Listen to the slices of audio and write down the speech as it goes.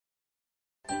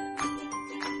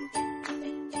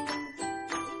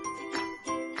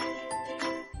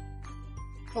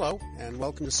Hello, and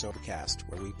welcome to Sobercast,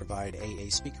 where we provide AA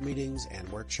speaker meetings and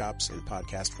workshops in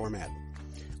podcast format.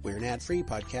 We're an ad-free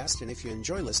podcast, and if you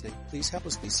enjoy listening, please help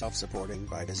us be self-supporting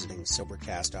by visiting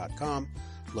Sobercast.com,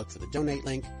 look for the donate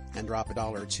link, and drop $1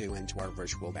 or $2 into our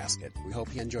virtual basket. We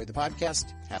hope you enjoyed the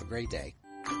podcast. Have a great day.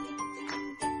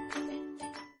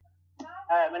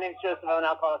 Hi, my name's Joseph. I'm an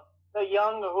alcoholic. So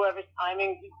Young or whoever's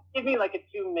timing, give me like a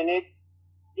 2-minute,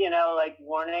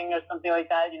 warning or something like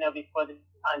that, before the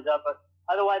time's up. But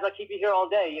otherwise, I'll keep you here all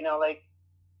day,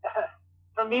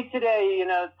 For me today,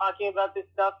 talking about this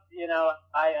stuff,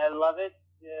 I love it.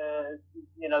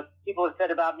 People have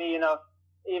said about me,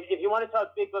 if you want to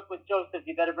talk big book with Joseph,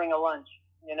 you better bring a lunch.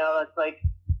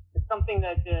 It's something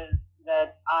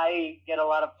that I get a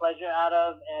lot of pleasure out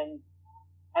of. And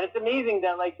it's amazing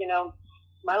that,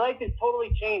 my life has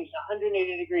totally changed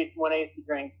 180 degrees from when I used to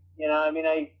drink.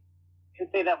 I can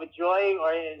say that with joy,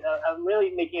 or I'm really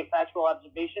making a factual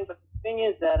observation. But the thing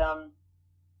is that,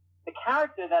 the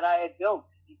character that I had built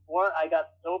before I got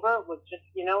sober was just,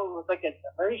 it was like a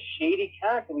very shady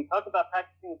character. We talk about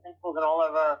practicing the principles in all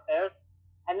of our affairs,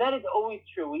 and that is always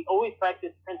true. We always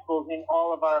practice principles in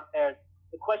all of our affairs.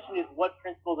 The question is, what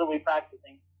principles are we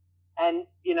practicing? And,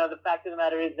 the fact of the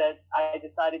matter is that I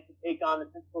decided to take on the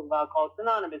principles of Alcoholics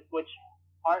Anonymous, which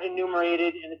are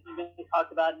enumerated, and it's been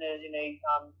talked about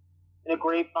in a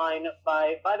grapevine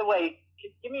by the way,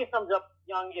 give me a thumbs up,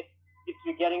 Young, if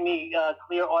you're getting me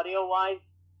clear audio-wise,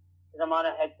 because I'm on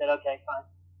a headset. Okay,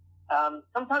 fine.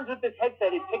 Sometimes with this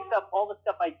headset, it picks up all the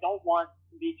stuff I don't want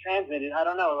to be transmitted. I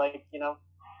don't know,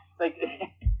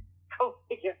 go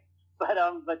figure. But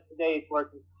today it's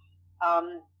working.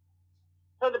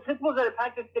 So the principles that I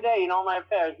practice today in all my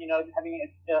affairs,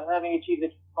 having achieved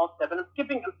the 12 step, and I'm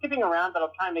skipping around, but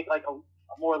I'll try and make like a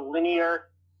more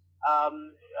linear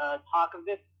talk of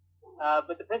this.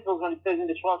 But the principles, when it says in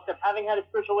the 12 step, having had a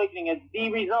spiritual awakening as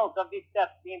the result of these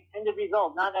steps, the intended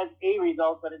result, not as a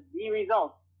result, but as the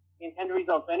result, the intended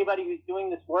result. So anybody who's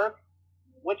doing this work,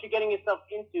 what you're getting yourself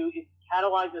into is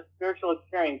catalyze a spiritual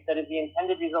experience that is the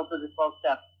intended result of the 12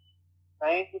 steps,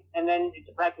 right? And then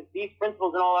to practice these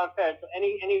principles in all our affairs. So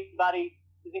anybody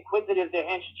who's inquisitive, their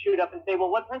hand should shoot up and say,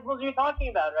 well, what principles are you talking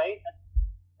about, right?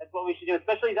 That's what we should do,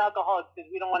 especially as alcoholics,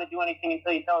 because we don't want to do anything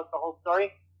until you tell us the whole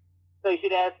story. So you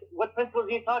should ask, what principles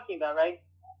are you talking about, right?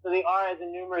 So they are, as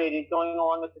enumerated, going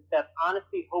along with the steps: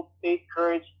 honesty, hope, faith,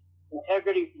 courage,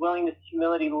 integrity, willingness,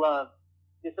 humility, love,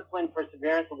 discipline,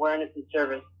 perseverance, awareness, and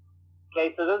service.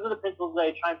 Okay, so those are the principles that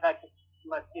I try and practice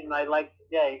in my life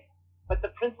today. But the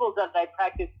principles that I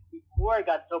practiced before I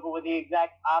got sober were the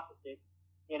exact opposite.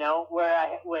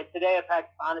 Where today I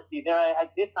practice honesty, there I had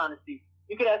dishonesty.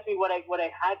 You could ask me what I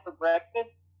had for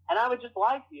breakfast, and I would just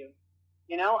lie to you.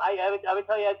 I would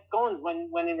tell you I had scones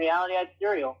when in reality I had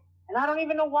cereal. And I don't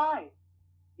even know why.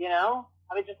 I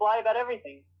would just lie about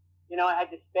everything. I had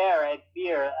despair, I had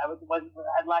fear, I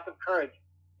had lack of courage.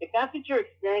 If that's what you're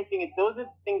experiencing, if those are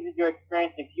the things that you're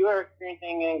experiencing, if you are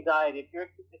experiencing anxiety, if you're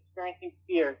experiencing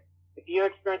fear, if you're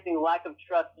experiencing lack of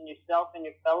trust in yourself and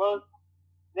your fellows,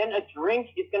 then a drink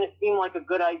is going to seem like a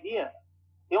good idea.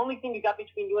 The only thing you got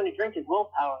between you and a drink is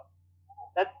willpower.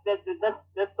 That's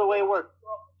the way it works.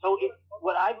 So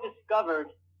what I've discovered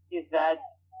is that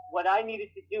what I needed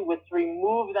to do was to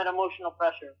remove that emotional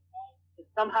pressure, to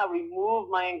somehow remove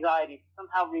my anxiety, to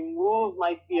somehow remove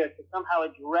my fear, to somehow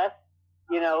address,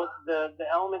 the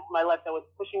elements of my life that was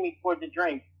pushing me toward the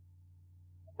drink.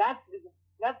 That's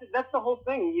the whole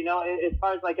thing, as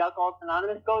far as like Alcoholics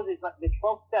Anonymous goes, is like the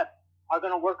 12 steps are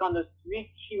going to work on those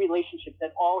 3 key relationships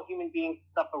that all human beings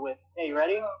suffer with. Hey, you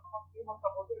ready?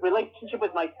 Relationship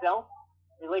with myself,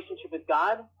 relationship with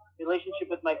God, relationship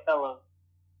with my fellows.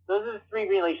 Those are the 3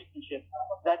 relationships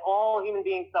that all human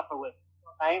beings suffer with,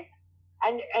 right?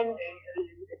 And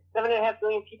 7.5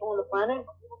 billion people on the planet,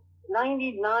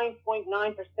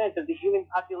 99.9% of the human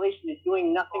population is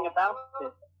doing nothing about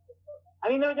this. I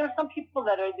mean, there are some people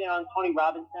that are, on Tony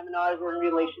Robbins seminars or in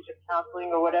relationship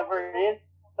counseling or whatever it is,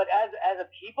 but as a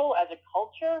people, as a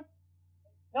culture,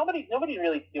 nobody's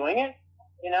really doing it.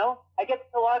 I get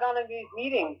to log on in these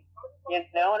meetings, and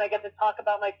I get to talk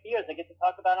about my fears. I get to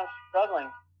talk about I'm struggling.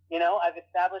 I've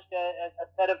established a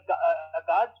set of a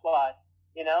God squad.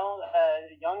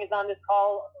 Young is on this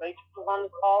call. Rachel's on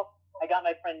this call. I got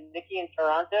my friend Nikki in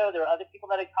Toronto. There are other people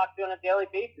that I talk to on a daily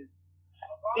basis.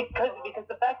 Because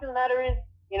the fact of the matter is,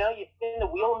 you spin the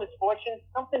wheel of misfortune.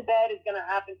 Something bad is going to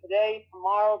happen today,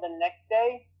 tomorrow, the next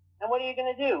day. And what are you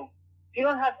going to do? If you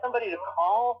don't have somebody to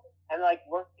call and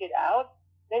work it out,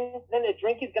 then a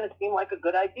drink is going to seem like a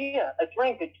good idea. A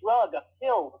drink, a drug, a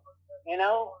pill,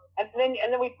 And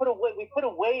then we put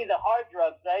away the hard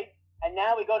drugs, right? And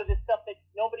now we go to this stuff that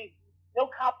nobody no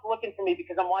cops looking for me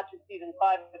because I'm watching season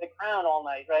 5 of The Crown all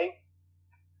night, right?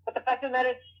 But the fact of the matter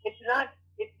is,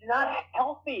 it's not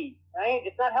healthy, right?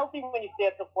 It's not healthy when you stay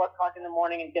up till 4 o'clock in the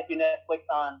morning and get your Netflix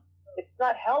on. It's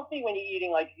not healthy when you're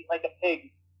eating like a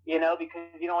pig, because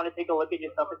you don't want to take a look at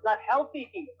yourself. It's not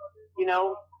healthy,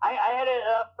 I had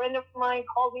a friend of mine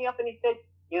called me up and he said,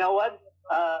 you know what,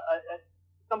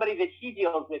 somebody that he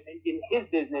deals with in his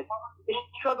business is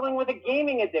struggling with a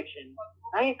gaming addiction.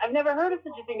 Right? I've never heard of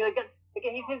such a thing.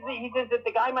 He says that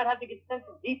the guy might have to get sent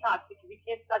to detox because he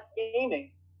can't stop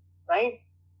gaming. Right?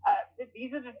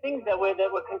 These are the things that we're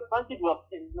confronted with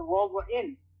in the world we're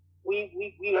in.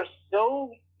 We are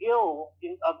so ill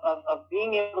of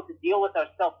being able to deal with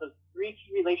ourselves, those 3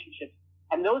 key relationships.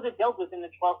 And those are dealt with in the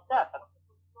 12 steps,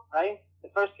 right? The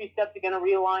first 3 steps are going to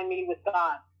realign me with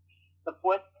God. The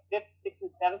 4th, 5th, 6th,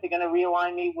 and 7th are going to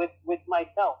realign me with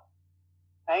myself,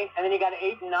 right? And then you got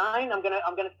 8 and 9. I'm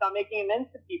gonna start making amends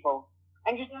to people.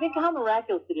 And just think how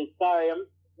miraculous it is. Sorry, I'm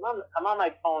on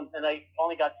my phone and I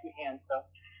only got 2 hands, so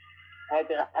I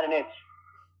had an itch.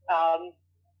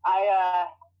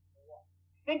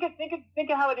 Think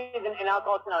of how it is in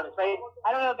Alcoholics Anonymous, right?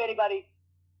 I don't know if anybody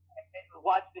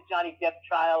watched the Johnny Depp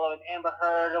trial or with Amber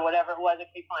Heard or whatever it was.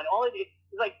 Okay, fine. All it is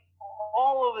like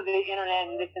all over the internet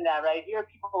and this and that, right? Here are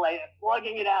people like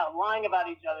slugging it out, lying about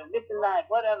each other, this and that,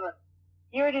 whatever.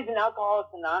 Here it is in Alcoholics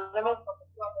Anonymous.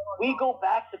 We go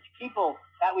back to people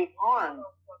that we've harmed,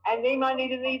 and they might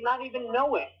not even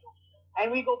know it.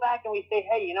 And we go back and we say,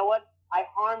 hey, you know what? I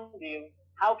harmed you.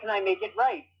 How can I make it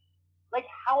right? Like,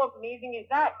 how amazing is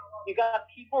that? You got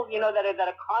people, that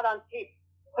are caught on tape,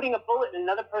 putting a bullet in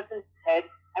another person's head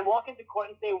and walk into court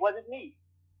and say it wasn't me,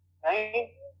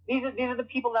 right? These are the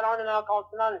people that aren't in Alcoholics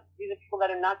Anonymous. These are people that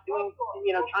are not doing,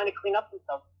 trying to clean up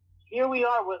themselves. Here we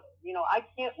are with, I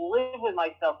can't live with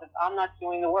myself if I'm not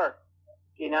doing the work,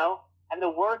 and the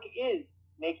work is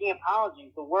making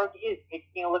apologies. The work is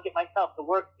taking a look at myself. The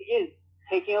work is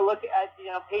taking a look at,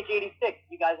 page 86.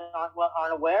 You guys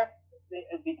aren't aware.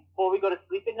 Before we go to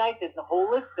sleep at night, there's a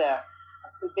whole list there.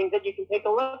 Some things that you can take a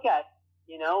look at.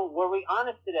 Were we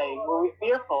honest today? Were we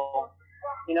fearful?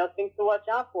 Things to watch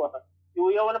out for. Do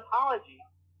we owe an apology?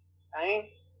 Right?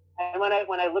 And when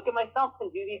I look at myself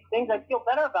and do these things, I feel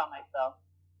better about myself.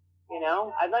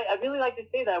 I'd really like to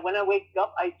say that when I wake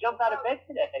up, I jump out of bed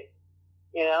today.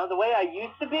 The way I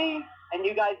used to be, and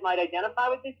you guys might identify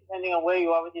with this depending on where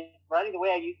you are with your sobriety, the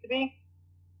way I used to be,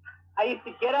 I used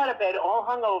to get out of bed all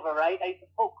hungover, right? I used to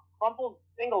pull crumpled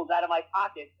singles out of my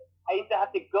pocket. I used to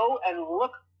have to go and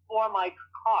look for my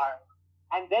car.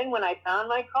 And then when I found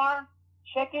my car,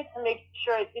 check it to make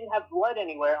sure it didn't have blood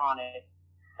anywhere on it.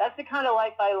 That's the kind of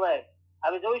life I led. I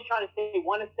was always trying to stay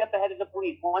one step ahead of the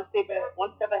police, one step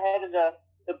ahead of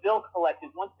the bill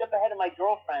collectors, one step ahead of my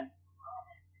girlfriend.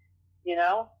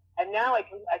 And now I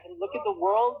can look at the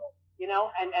world,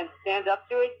 and stand up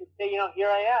to it and say, here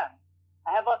I am.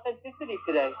 I have authenticity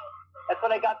today. That's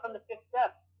what I got from the 5th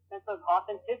step, sense of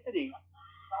authenticity.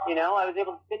 I was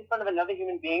able to sit in front of another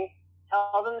human being,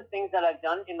 tell them the things that I've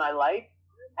done in my life,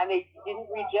 and they didn't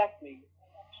reject me.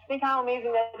 Just think how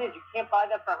amazing that is. You can't buy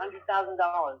that for $100,000.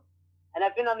 And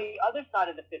I've been on the other side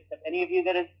of the 5th step. Any of you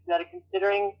that are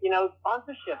considering,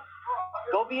 sponsorship,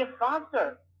 go be a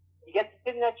sponsor. You get to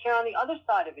sit in that chair on the other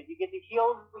side of it. You get to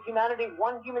heal humanity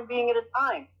one human being at a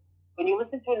time. When you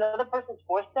listen to another person's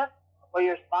 4 steps, or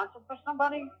you're a sponsor for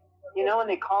somebody, and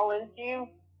they call into you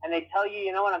and they tell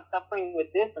you, what, I'm suffering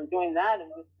with this, I'm doing that, and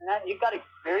this and that. You've got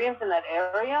experience in that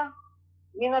area.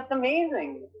 That's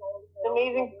amazing. It's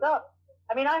amazing stuff.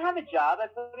 I have a job. I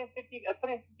put in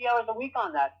 50 hours a week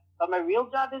on that. But my real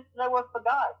job is that I work for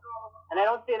God. And I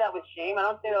don't say that with shame. I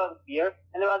don't say that with fear.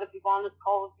 And there are other people on this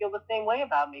call who feel the same way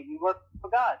about me. We work for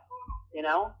God, And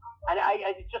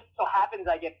it just so happens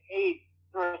I get paid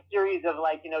through a series of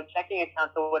checking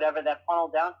accounts or whatever that funnel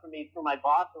down for me through my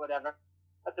boss or whatever.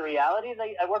 But the reality is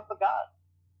I work for God.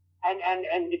 And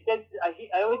it says,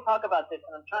 I always talk about this,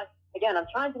 and I'm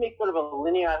trying to make sort of a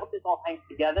linear, I hope this all hangs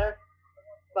together,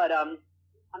 but I'm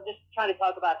just trying to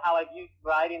talk about how I view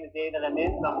sobriety in the day that I'm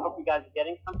in, so I hope you guys are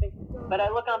getting something. But I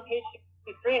look on page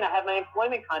 63 and I have my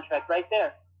employment contract right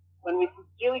there. When we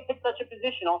sincerely took such a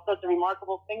position, all sorts of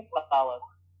remarkable things followed.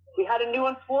 We had a new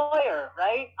employer,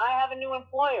 right? I have a new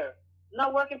employer. I'm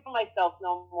not working for myself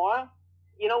no more.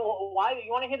 Why?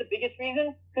 You want to hear the biggest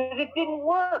reason? Because it didn't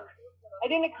work. I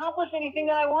didn't accomplish anything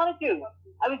that I wanted to.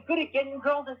 I was good at getting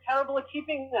girls and terrible at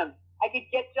keeping them. I could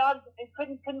get jobs and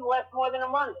couldn't last more than a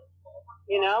month.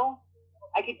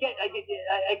 I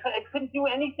couldn't do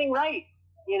anything right.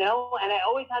 And I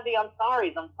always had the I'm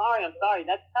sorry.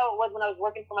 That's how it was when I was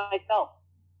working for myself.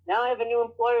 Now I have a new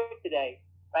employer today,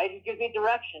 right? He gives me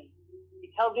direction.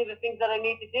 He tells me the things that I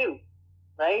need to do,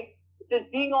 right? It says,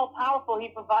 being all-powerful, he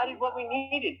provided what we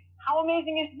needed. How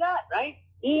amazing is that, right?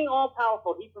 Being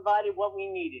all-powerful, he provided what we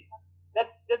needed.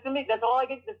 That's amazing. That's all I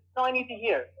get. That's all I need to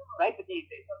hear, right? But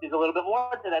there's a little bit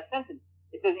more to that sentence.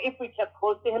 It says, if we kept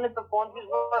close to him and performed his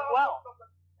work well.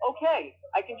 Okay,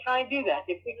 I can try and do that.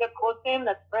 If we kept close to him,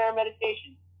 that's prayer and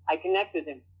meditation. I connect with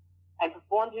him and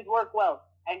performed his work well.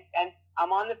 And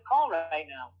I'm on this call right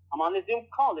now. I'm on the Zoom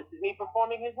call. This is me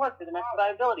performing his work to the best of my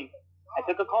ability. I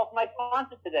took a call from my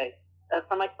sponsor today.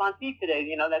 From my sponsee today.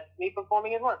 That's me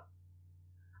performing his work.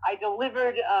 I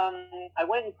delivered, I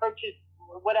went and purchased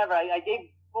whatever. I gave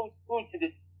food to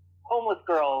this homeless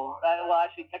girl. Well,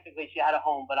 actually, technically, she had a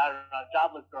home, but I don't know,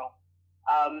 jobless girl.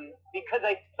 Because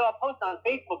I saw a post on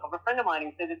Facebook of a friend of mine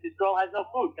who said that this girl has no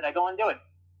food. Could I go and do it?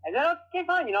 I said, okay,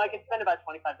 fine. I can spend about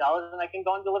 $25 and I can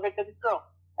go and deliver it to this girl.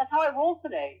 That's how I roll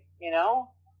today.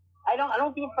 I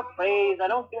don't do it for praise. I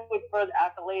don't do it for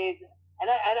accolades.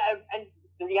 And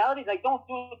the reality is I don't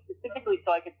do it specifically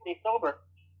so I can stay sober.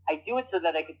 I do it so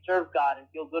that I can serve God and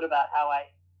feel good about how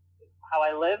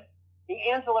I live. The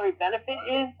ancillary benefit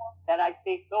is that I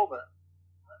stay sober.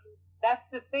 That's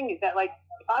the thing, is that, like,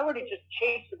 if I were to just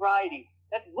chase sobriety,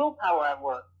 that's willpower at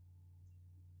work.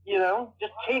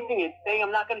 Just chasing it, saying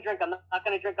I'm not going to drink, I'm not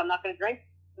going to drink, I'm not going to drink.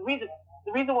 The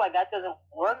reason why that doesn't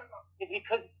work is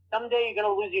because someday you're going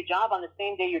to lose your job on the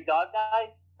same day your dog dies,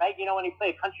 right? When you play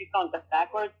a country song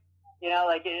backwards, your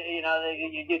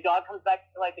dog comes back,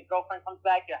 like the girlfriend comes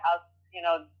back, your house,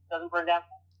 doesn't burn down,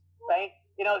 right?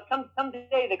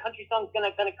 Someday the country song's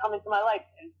gonna come into my life,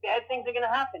 and bad things are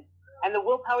gonna happen, and the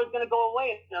willpower is gonna go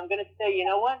away, and I'm gonna say, you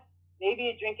know what? Maybe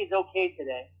a drink is okay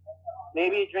today.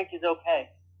 Maybe a drink is okay.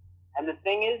 And the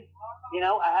thing is,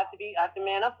 I have to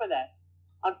man up for that.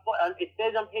 It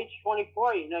says on page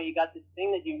 24, you got this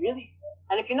thing that you really,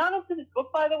 and if you're not into this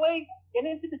book, by the way, get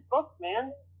into this book,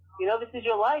 man. This is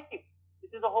your life.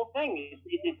 This is the whole thing.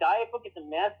 It's a diet book. It's a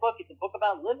math book. It's a book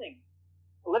about living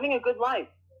a good life.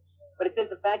 But it says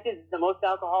the fact is that most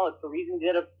alcoholics, for reasons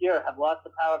yet obscure, have lost the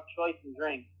power of choice in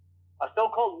drink. Our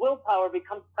so-called willpower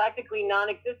becomes practically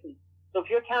non-existent. So if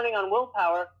you're counting on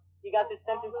willpower, you got this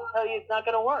sentence to tell you it's not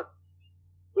going to work.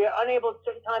 We are unable at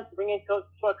certain times to bring into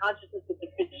our consciousness the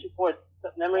sufficient force,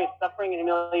 the memory of suffering and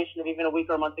humiliation of even a week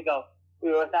or a month ago.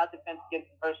 We were without defense against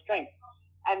the first drink.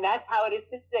 And that's how it is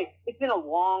today. It's been a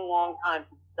long, long time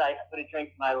since I put a drink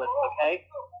to my lips, okay?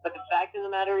 But the fact of the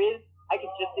matter is, I could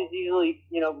just as easily,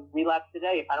 relapse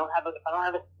today if I don't have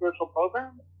a spiritual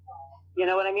program. You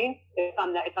know what I mean? If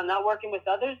I'm not working with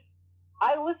others,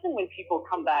 I listen when people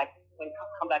come back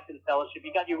to the fellowship.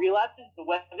 You got your relapses. The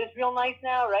weather's real nice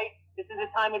now, right? This is a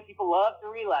time when people love to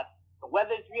relapse. The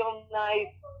weather's real nice.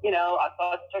 Our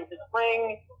thoughts turn to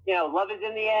spring. Love is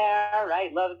in the air,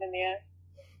 right? Love is in the air.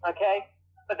 Okay?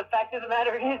 But the fact of the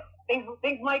matter is,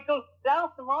 things might go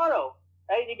south tomorrow,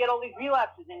 right? You get all these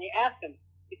relapses, and you ask them.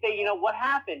 You say, what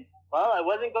happened? Well, I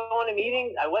wasn't going to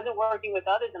meetings, I wasn't working with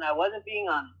others, and I wasn't being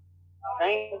honest,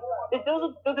 right?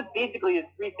 Those are basically the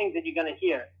three things that you're going to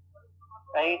hear,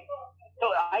 right?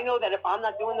 So I know that if I'm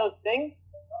not doing those things,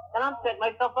 then I'm setting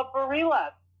myself up for a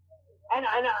relapse. And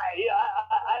I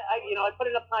put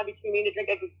enough time between me and a drink.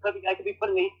 I could be put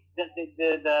in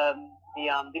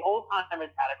the old timers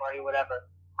category or whatever.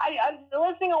 The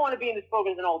last thing I want to be in this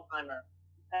program is an old timer.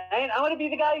 Right? I want to be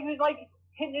the guy who's like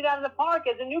hitting it out of the park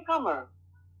as a newcomer.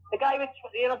 The guy with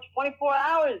 24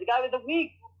 hours. The guy with a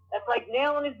week. That's like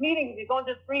nailing his meetings. He's going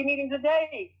to 3 meetings a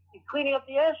day. He's cleaning up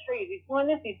the ashtrays. He's doing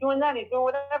this. He's doing that. He's doing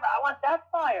whatever. I want that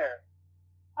fire.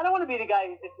 I don't want to be the guy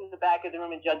who sits in the back of the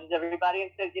room and judges everybody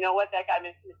and says, you know what, that guy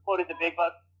misquoted the big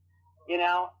book.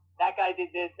 That guy did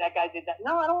this. That guy did that.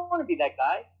 No, I don't want to be that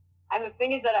guy. And the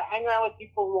thing is that I hang around with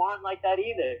people who aren't like that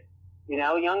either.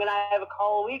 Young and I have a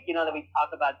call a week, that we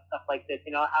talk about stuff like this,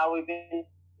 how we've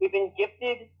been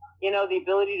gifted, the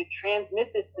ability to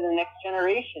transmit this to the next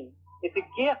generation. It's a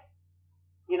gift,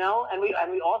 and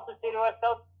we also say to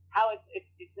ourselves how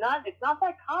it's not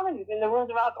that common in the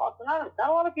rooms of Alcoholics Anonymous. Not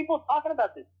a lot of people are talking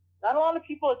about this. Not a lot of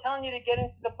people are telling you to get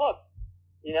into the book,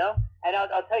 and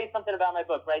I'll tell you something about my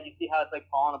book, right? You see how it's like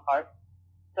falling apart.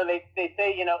 So they say,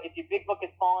 if your big book is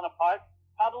falling apart,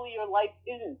 probably your life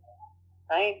isn't,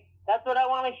 right? That's what I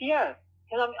want to hear.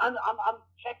 Because I'm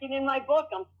checking in my book.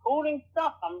 I'm quoting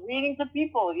stuff. I'm reading to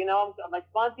people. My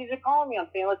sponsors are calling me. I'm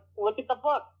saying, let's look at the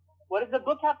book. What does the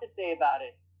book have to say about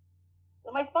it?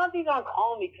 So my sponsors aren't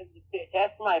calling me to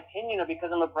ask for my opinion or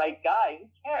because I'm a bright guy. Who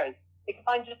cares? They can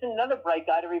find just another bright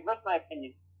guy to reverse my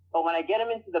opinion. But when I get them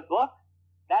into the book,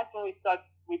 that's when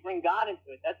we bring God into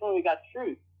it. That's when we got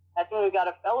truth. That's when we got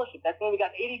a fellowship. That's when we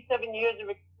got 87 years of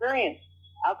experience.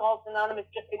 Alcoholics Anonymous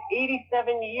just did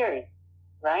 87 years.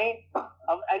 right?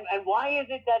 And why is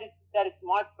it that it's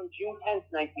marked from June 10th,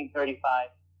 1935?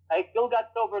 Right? Bill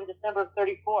got sober in December of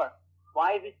 34.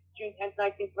 Why is it June 10th,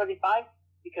 1935?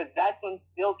 Because that's when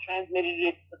Bill transmitted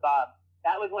it to Bob.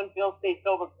 That was when Bill stayed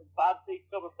sober. Bob stayed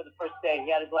sober for the first day.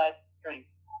 He had his last drink.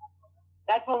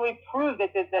 That's when we proved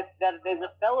that there's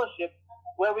a fellowship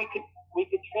where we could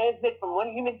transmit from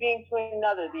one human being to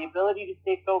another the ability to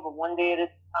stay sober one day at a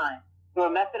time through a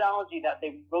methodology that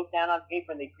they wrote down on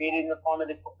paper and they created in the form of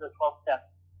the 12 steps.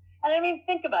 And I mean,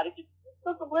 think about it. Just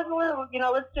let's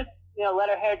just let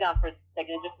our hair down for a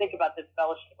second and just think about this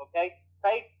fellowship, okay?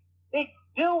 Right?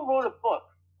 Bill wrote a book,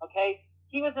 okay?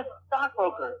 He was a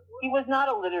stockbroker. He was not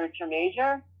a literature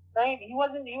major, right? He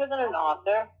wasn't an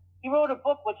author. He wrote a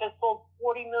book which has sold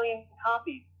 40 million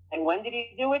copies. And when did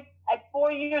he do it? At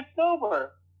 4 years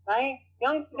sober, right?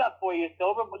 Young got 4 years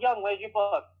sober. Young, where's your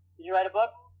book? Did you write a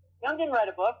book? Young didn't write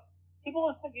a book.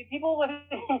 People, I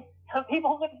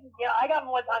got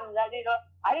more time than that.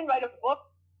 I didn't write a book.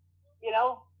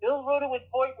 Bill wrote it with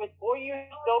 4 years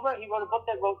sober. He wrote a book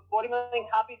that wrote 40 million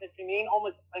copies that remain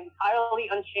almost entirely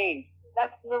unchanged.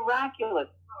 That's miraculous.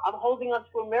 I'm holding on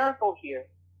to a miracle here,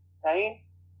 right?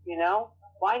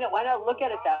 Why not look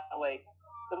at it that way?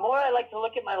 The more I like to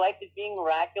look at my life as being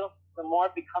miraculous, the more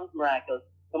it becomes miraculous.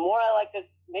 The more I like to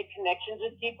make connections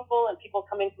with people and people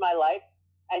come into my life,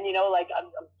 and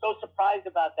I'm so surprised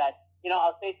about that.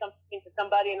 I'll say something to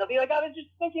somebody and they'll be like, I was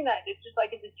just thinking that. It's just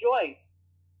like it's a joy,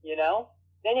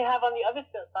 Then you have on the other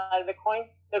side of the coin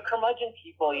the curmudgeon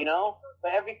people,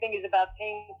 where everything is about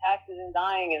paying taxes and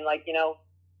dying and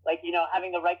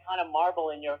having the right kind of marble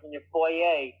in your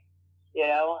foyer,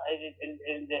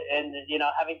 and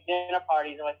having dinner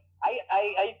parties. And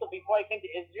I used to, before I came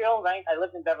to Israel, right? I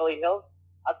lived in Beverly Hills.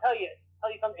 I'll tell you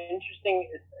something interesting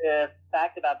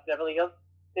fact about Beverly Hills.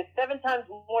 There's 7 times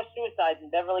more suicides in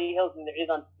Beverly Hills than there is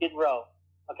on Skid Row.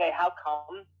 Okay, how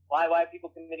come? Why are people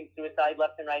committing suicide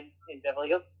left and right in Beverly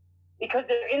Hills? Because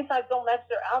their insides don't match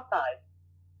their outsides,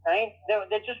 right?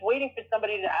 They're just waiting for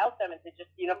somebody to out them and to just,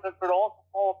 for it all to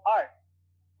fall apart.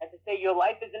 And to say your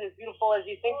life isn't as beautiful as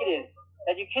you think it is.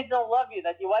 That your kids don't love you,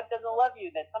 that your wife doesn't love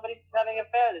you, that somebody's having an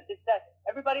affair, that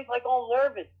everybody's like all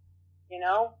nervous,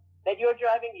 that you're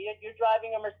driving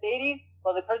a Mercedes,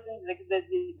 while the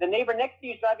neighbor next to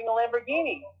you is driving a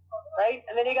Lamborghini, right?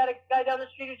 And then you got a guy down the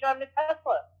street who's driving a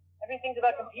Tesla. Everything's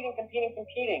about competing.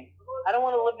 I don't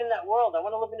want to live in that world. I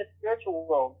want to live in a spiritual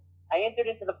world. I entered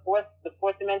into the fourth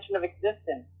dimension of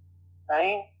existence,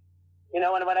 right? And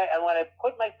when I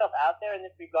put myself out there in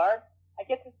this regard, I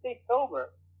get to stay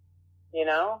sober,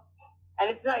 And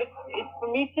it's not. It's for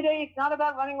me today. It's not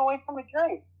about running away from a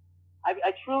drink.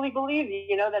 I truly believe,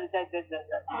 that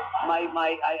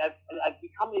I've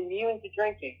become immune to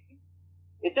drinking.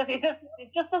 It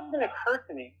just doesn't occur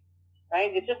to me,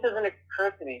 right? It just doesn't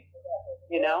occur to me,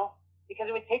 because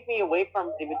it would take me away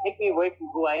from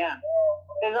who I am.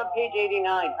 It says on page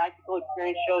 89, practical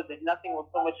experience shows that nothing will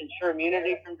so much ensure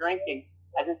immunity from drinking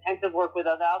as intensive work with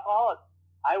other alcoholics.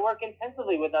 I work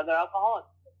intensively with other alcoholics.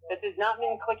 That does not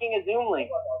mean clicking a Zoom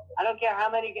link. I don't care how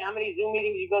many Zoom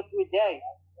meetings you go to a day.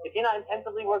 If you're not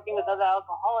intensively working with other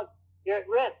alcoholics, you're at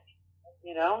risk,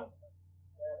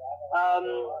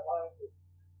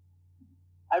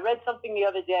 I read something the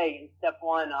other day in step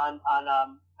 1 on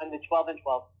the 12 and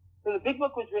 12. So the big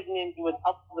book was it was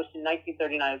published in 1939.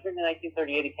 It was written in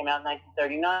 1938. It came out in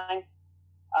 1939.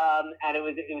 And it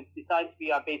was designed to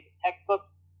be our basic textbook.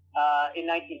 In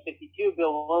 1952,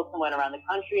 Bill Wilson went around the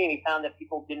country and he found that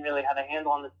people didn't really have a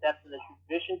handle on the steps and the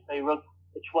traditions. So he wrote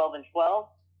the 12 and 12.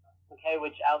 Okay,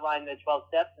 which outlined the 12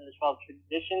 steps and the 12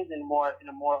 traditions in a more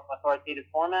authoritative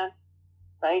format,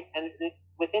 right? And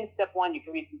within step 1, you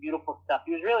can read some beautiful stuff.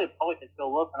 He was really a poet, this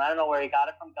Bill Wilson. I don't know where he got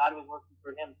it from. God was working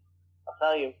through him. I'll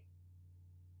tell you.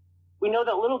 We know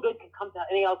that little good can come to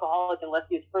any alcoholic unless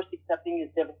he is first accepting his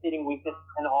devastating weakness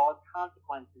and all its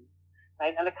consequences,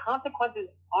 right? And the consequences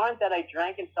aren't that I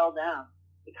drank and fell down.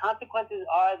 The consequences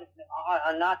are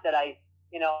not that I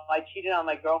cheated on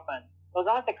my girlfriend. Those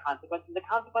aren't the consequences. The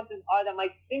consequences are that my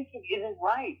thinking isn't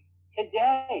right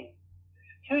today,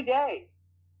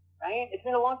 right? It's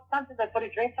been a long time since I put a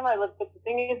drink to my lips, but the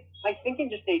thing is, my thinking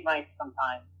just ain't right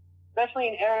sometimes, especially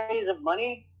in areas of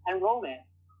money and romance.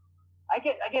 I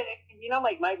get,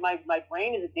 my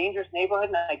brain is a dangerous neighborhood,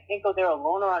 and I can't go there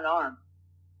alone or unarmed,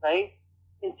 right?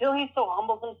 Until he so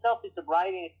humbles himself to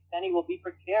sobriety, then he will be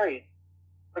precarious.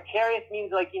 Precarious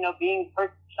means being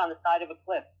perched on the side of a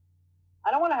cliff. I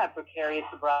don't want to have precarious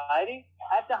sobriety.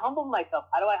 I have to humble myself.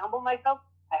 How do I humble myself?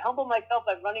 I humble myself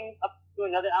by running up to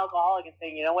another alcoholic and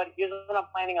saying, you know what, here's what I'm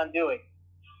planning on doing,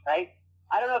 right?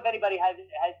 I don't know if anybody has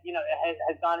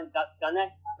gone and done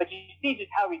that, but you see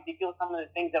just how ridiculous some of the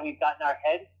things that we've got in our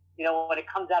head, when it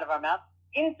comes out of our mouth.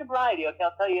 In sobriety, okay,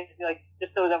 I'll tell you,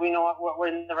 just so that we know we're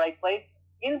in the right place.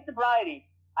 In sobriety,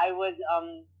 I was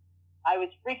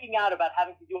freaking out about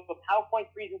having to do a PowerPoint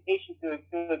presentation to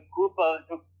a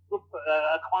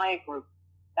client group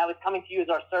that was coming to use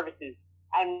our services.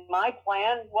 And my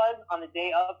plan was, on the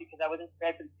day of, because I wasn't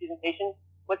prepared for the presentation,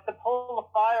 was to pull a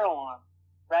fire alarm,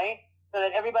 right? So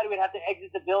that everybody would have to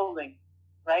exit the building,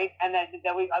 right? And I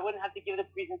wouldn't have to give the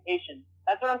presentation.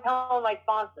 That's what I'm telling my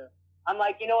sponsor. I'm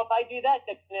like, if I do that,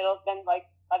 then by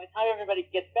the time everybody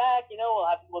gets back,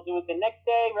 we'll do it the next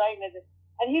day, right?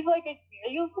 And he's like, are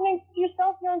you listening to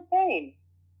yourself? You're insane.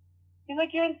 He's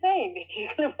like, you're insane.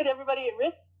 You're going to put everybody at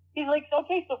risk. He's like,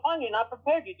 okay, so fine. You're not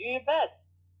prepared. You do your best.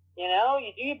 You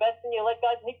do your best and you let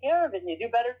God take care of it, and you do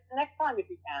better the next time if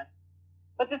you can.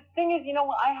 But the thing is,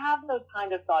 I have those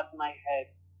kind of thoughts in my head,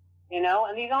 and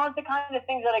these aren't the kind of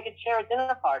things that I could share at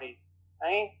dinner parties,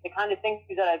 right? The kind of things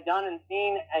that I've done and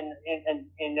seen and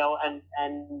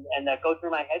that go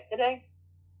through my head today.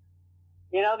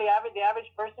 The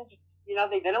average person just,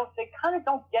 they kind of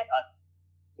don't get us,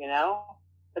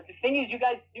 But the thing is, you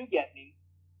guys do get me,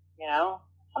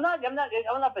 I'm not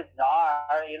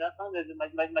bizarre, Some of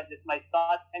my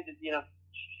thoughts tend to,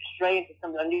 stray into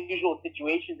some unusual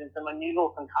situations and some unusual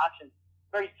concoctions,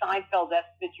 very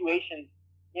Seinfeld-esque situations,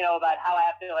 about how I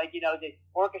have to, to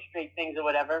orchestrate things or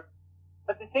whatever.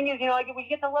 But the thing is, we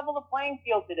get to level the playing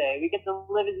field today. We get to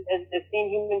live as same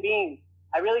human beings.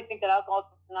 I really think that Alcoholics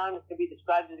Anonymous can be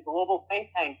described as a global think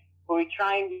tank where we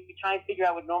try and figure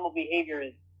out what normal behavior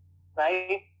is,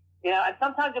 right? And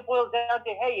sometimes it boils down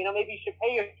to, hey, maybe you should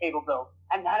pay your cable bill.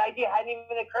 And that idea hadn't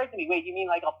even occurred to me. Wait, you mean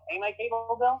I'll pay my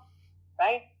cable bill?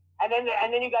 Right? And then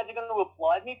you guys are going to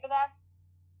applaud me for that?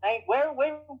 Right?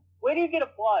 Where do you get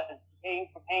applause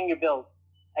for paying your bills?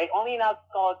 Right? Only in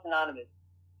Alcoholics Anonymous.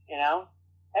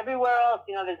 Everywhere else,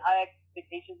 there's high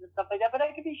expectations and stuff like that, but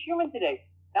I could be human today.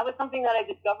 That was something that I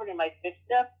discovered in my 5th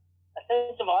step, a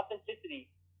sense of authenticity.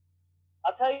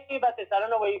 I'll tell you about this. I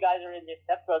don't know where you guys are in your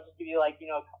steps, but I'll just give you a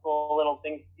couple little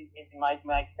things in my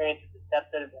experience with the steps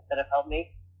that have helped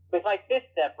me. With my 5th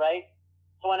step, right?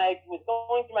 So when I was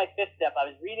going through my 5th step, I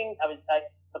was reading.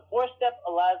 The 4th step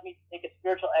allows me to take a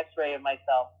spiritual X-ray of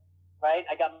myself, right?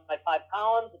 I got my 5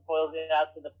 columns. It boils it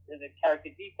out to the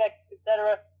character defects,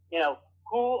 etc.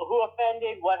 Who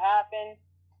offended, what happened,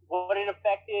 what it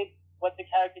affected, what's the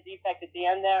character defect at the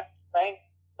end there, right?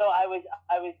 So I was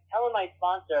telling my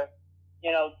sponsor,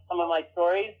 some of my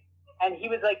stories, and he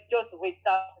was like, Joseph, wait,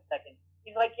 stop a second.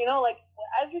 He's like,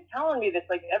 as you're telling me this,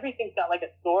 everything's got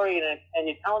a story in it, and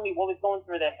you're telling me what was going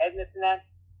through their head and this and that,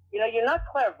 you're not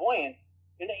clairvoyant.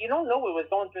 You don't know what was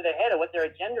going through their head or what their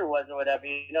agenda was or whatever,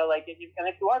 if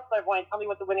you are clairvoyant, tell me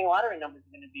what the winning lottery numbers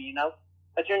are going to be,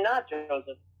 but you're not,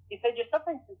 Joseph. He said, you're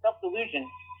suffering from self-delusion.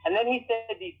 And then he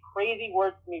said these crazy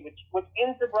words to me, which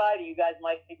in sobriety you guys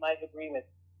might agree with.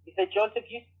 He said, Joseph,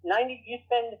 you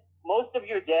spend most of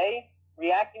your day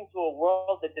reacting to a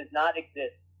world that does not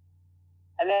exist.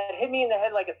 And that hit me in the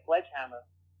head like a sledgehammer.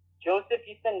 Joseph,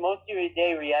 you spend most of your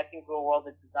day reacting to a world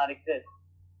that does not exist.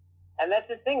 And that's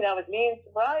the thing. That was me in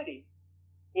sobriety.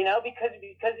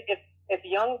 Because if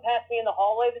Young passed me in the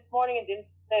hallway this morning and didn't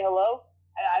say hello,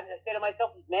 I say to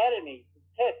myself, he's mad at me. He's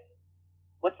pissed.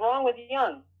 What's wrong with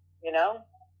Young?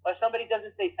 Or somebody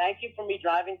doesn't say thank you for me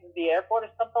driving to the airport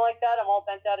or something like that. I'm all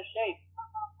bent out of shape.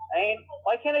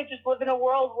 Why can't I just live in a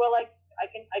world where I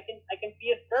can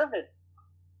be of service,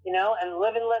 and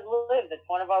live and let live? That's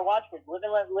one of our watchwords. Live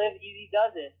and let live. Easy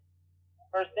does it.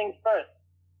 First things first.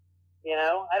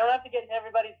 I don't have to get into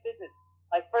everybody's business.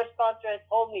 My first sponsor had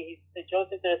told me, he said,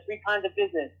 Joseph, there are 3 kinds of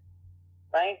business,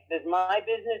 right? There's my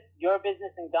business, your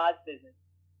business, and God's business.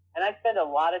 And I spend a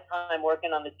lot of time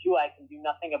working on the 2 I can do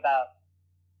nothing about.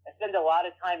 I spend a lot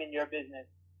of time in your business.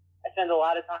 I spend a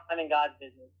lot of time in God's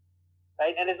business,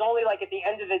 right? And it's only at the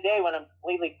end of the day when I'm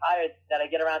completely tired that I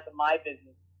get around to my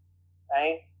business,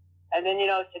 right? And then,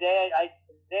 today I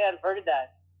inverted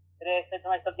that. Today I said to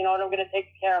myself, I'm going to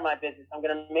take care of my business. I'm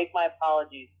going to make my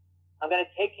apologies. I'm going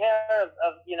to take care of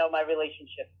my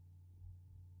relationship.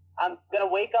 I'm going to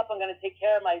wake up. I'm going to take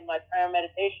care of my prayer and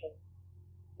meditation.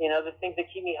 The things that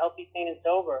keep me healthy, sane, and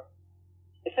sober.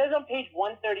 It says on page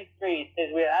 133, it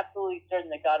says, we are absolutely certain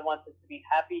that God wants us to be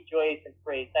happy, joyous, and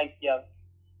free. Thanks, Young.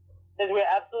 It says we are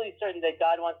absolutely certain that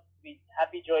God wants us to be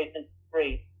happy, joyous, and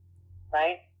free,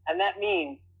 right? And that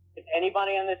means if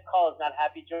anybody on this call is not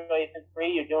happy, joyous, and free,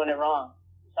 you're doing it wrong.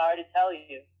 I'm sorry to tell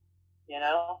you,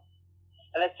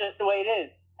 And that's just the way it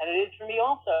is. And it is for me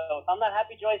also. If I'm not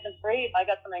happy, joyous, and free, if I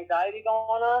got some anxiety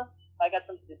going on, I got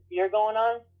some fear going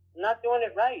on, I'm not doing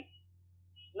it right.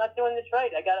 I'm not doing this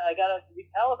right. I gotta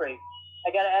recalibrate.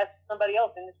 I gotta ask somebody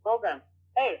else in this program,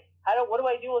 hey, what do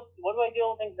I deal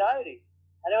with anxiety?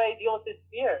 How do I deal with this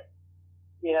fear?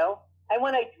 You know? And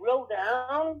when I drill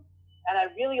down and I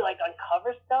really like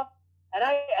uncover stuff, and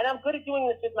I'm good at doing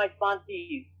this with my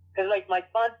sponsees, because like my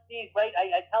sponsees, right?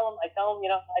 I tell them, you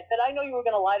know, I said, I know you were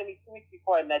going to lie to me 2 weeks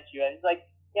before I met you. And it's like,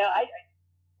 you know,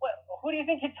 who do you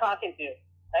think you're talking to?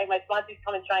 Right? My sponsees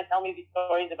come and try and tell me these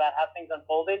stories about how things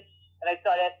unfolded, and I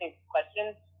start asking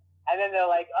questions, and then they're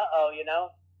like, you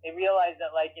know, they realize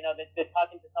that like, you know, they're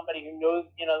talking to somebody who knows,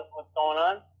 you know, what's going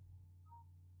on.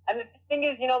 And the thing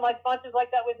is, you know, my sponsor's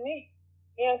like that with me.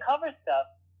 He uncovers stuff,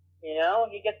 you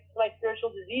know, he gets my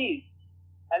spiritual disease,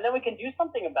 and then we can do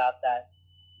something about that.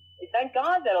 Thank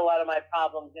God that a lot of my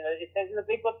problems, you know, it says in the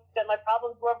big book that my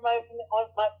problems were my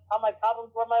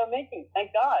problems were my making.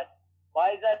 Thank God.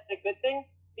 Why is that a good thing?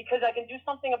 Because I can do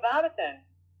something about it then.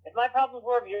 If my problems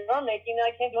were of your making, then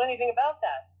I can't do anything about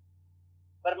that.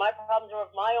 But if my problems are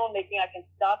of my own making, I can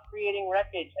stop creating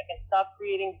wreckage. I can stop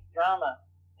creating drama.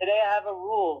 Today I have a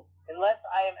rule. Unless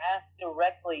I am asked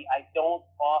directly, I don't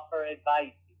offer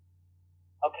advice.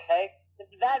 Okay?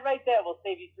 That right there will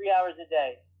save you 3 hours a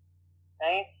day.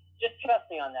 Okay? Just trust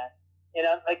me on that. You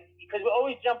know, like, because we're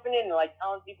always jumping in and like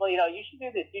telling people, you know, you should do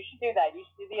this, you should do that, you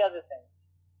should do the other thing.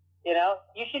 You know,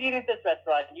 you should eat at this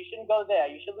restaurant, you shouldn't go there,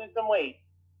 you should lose some weight,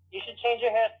 you should change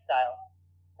your hairstyle.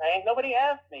 Right? Nobody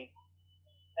asked me.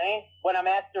 Right? When I'm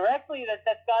asked directly,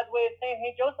 that's God's way of saying,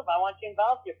 hey, Joseph, I want you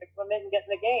involved here, pick them in and get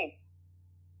in the game.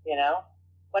 You know?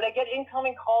 When I get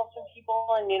incoming calls from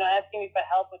people and, you know, asking me for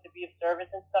help with to be of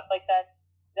service and stuff like that,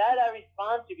 that I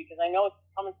respond to because I know it's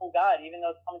coming from God, even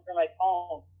though it's coming through my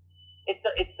phone. It's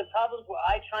the problems where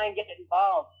I try and get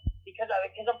involved because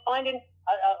I'm finding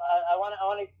I want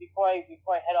to before I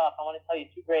head off, I want to tell you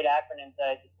 2 great acronyms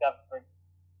that I discovered.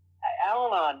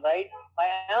 Al-anon, right? My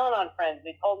Al-anon friends,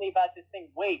 they told me about this thing.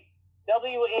 WAIT,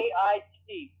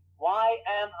 WAIT. Why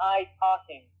am I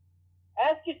talking?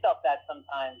 Ask yourself that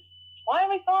sometimes. Why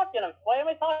am I talking? Why am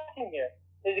I talking here?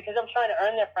 Is it because I'm trying to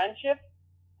earn their friendship?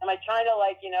 Am I trying to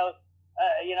like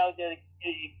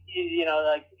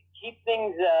like keep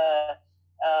things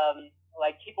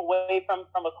like keep away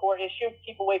from a core issue,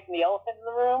 keep away from the elephant in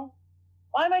the room?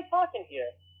 Why am I talking here?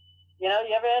 You know,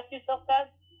 you ever ask yourself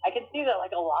that? I can see that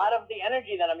like a lot of the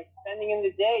energy that I'm expending in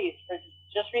the day is for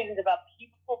just reasons about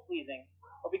people pleasing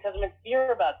or because I'm in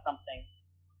fear about something.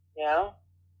 You know?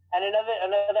 And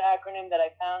another acronym that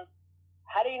I found,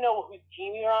 how do you know whose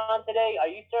team you're on today? Are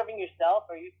you serving yourself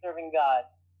or are you serving God?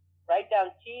 Write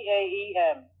down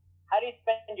TAEM. How do you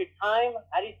spend your time?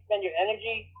 How do you spend your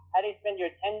energy? How do you spend your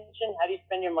attention? How do you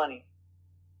spend your money?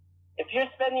 If you're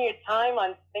spending your time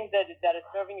on things that are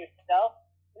serving yourself,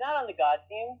 you're not on the God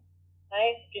team,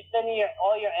 right? You're spending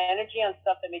all your energy on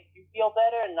stuff that makes you feel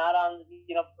better and not on,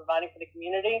 you know, providing for the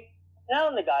community. You're not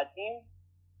on the God team.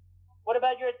 What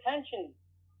about your attention?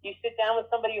 You sit down with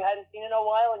somebody you hadn't seen in a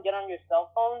while and get on your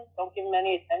cell phone? Don't give them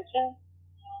any attention,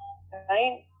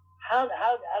 right? How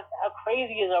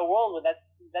crazy is our world where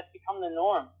that's become the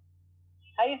norm?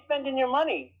 How are you spending your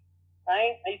money,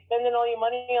 right? Are you spending all your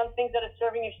money on things that are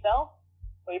serving yourself,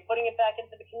 or are you putting it back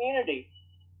into the community?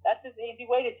 That's an easy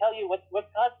way to tell you what's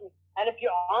God's. And if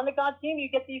you're on the God team, you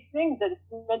get these things that it's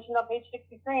mentioned on page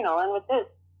 63, and I'll end with this.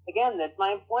 Again, that's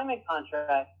my employment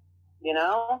contract, you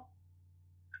know?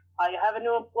 I have a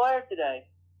new employer today.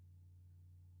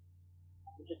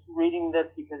 I'm just reading this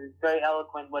because it's very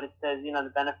eloquent what it says, you know, the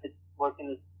benefits of working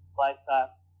this lifestyle.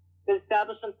 To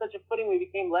establish on such a footing, we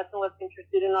became less and less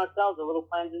interested in ourselves, our little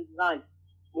plans and designs.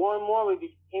 More and more, we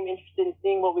became interested in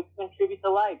seeing what we could contribute to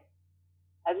life.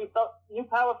 As we felt new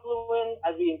power flew in,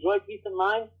 as we enjoyed peace of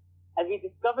mind, as we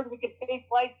discovered we could face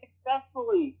life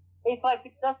successfully.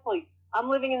 I'm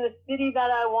living in the city that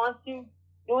I want to,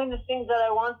 doing the things that I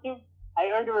want to. I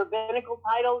earned a rabbinical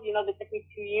title, you know, that took me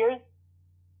 2 years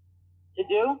to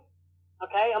do.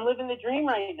 Okay, I'm living the dream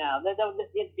right now.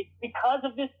 Because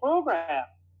of this program.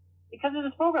 Because of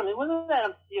this program. It wasn't that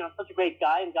I'm, you know, such a great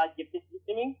guy and God gifted it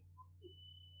to me.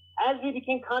 As we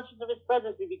became conscious of His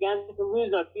presence, we began to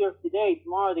lose our fear of today,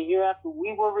 tomorrow, the year after.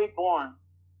 We were reborn.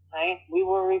 Right? We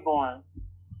were reborn.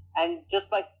 And just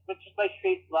by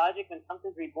straight logic, when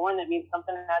something's reborn, that means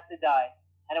something has to die.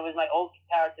 And it was my old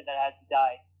character that had to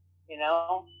die. You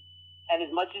know? And as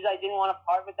much as I didn't want to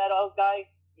part with that old guy,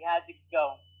 he had to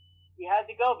go. He had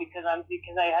to go because I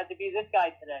had to be this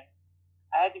guy today.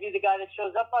 I had to be the guy that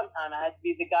shows up on time. I had to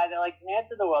be the guy that like can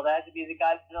answer the world. I had to be the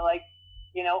guy that like,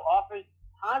 you know, offers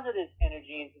positive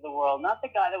energy into the world, not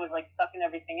the guy that was like sucking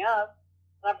everything out.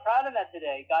 And I'm proud of that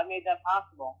today. God made that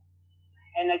possible.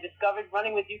 And I discovered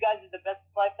running with you guys is the best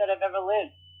life that I've ever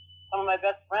lived. Some of my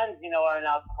best friends, are in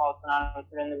Alcoholics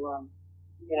Anonymous, are in the room,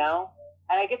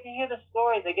 And I get to hear the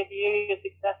stories. I get to hear your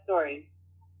success stories.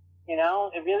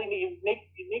 It really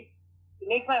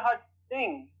makes my heart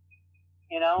sing.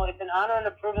 It's an honor and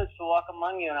a privilege to walk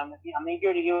among you, and I'm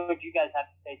eager to hear what you guys have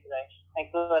to say today.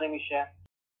 Thanks for letting me share.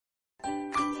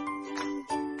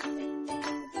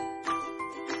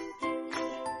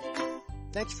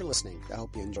 Thanks for listening. I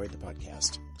hope you enjoyed the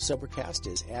podcast. Sobercast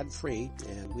is ad-free,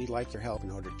 and we'd like your help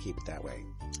in order to keep it that way.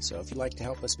 So if you'd like to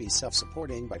help us be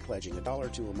self-supporting by pledging $1 or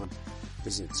 $2 a month,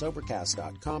 visit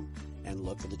Sobercast.com and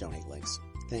look for the donate links.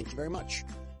 Thank you very much.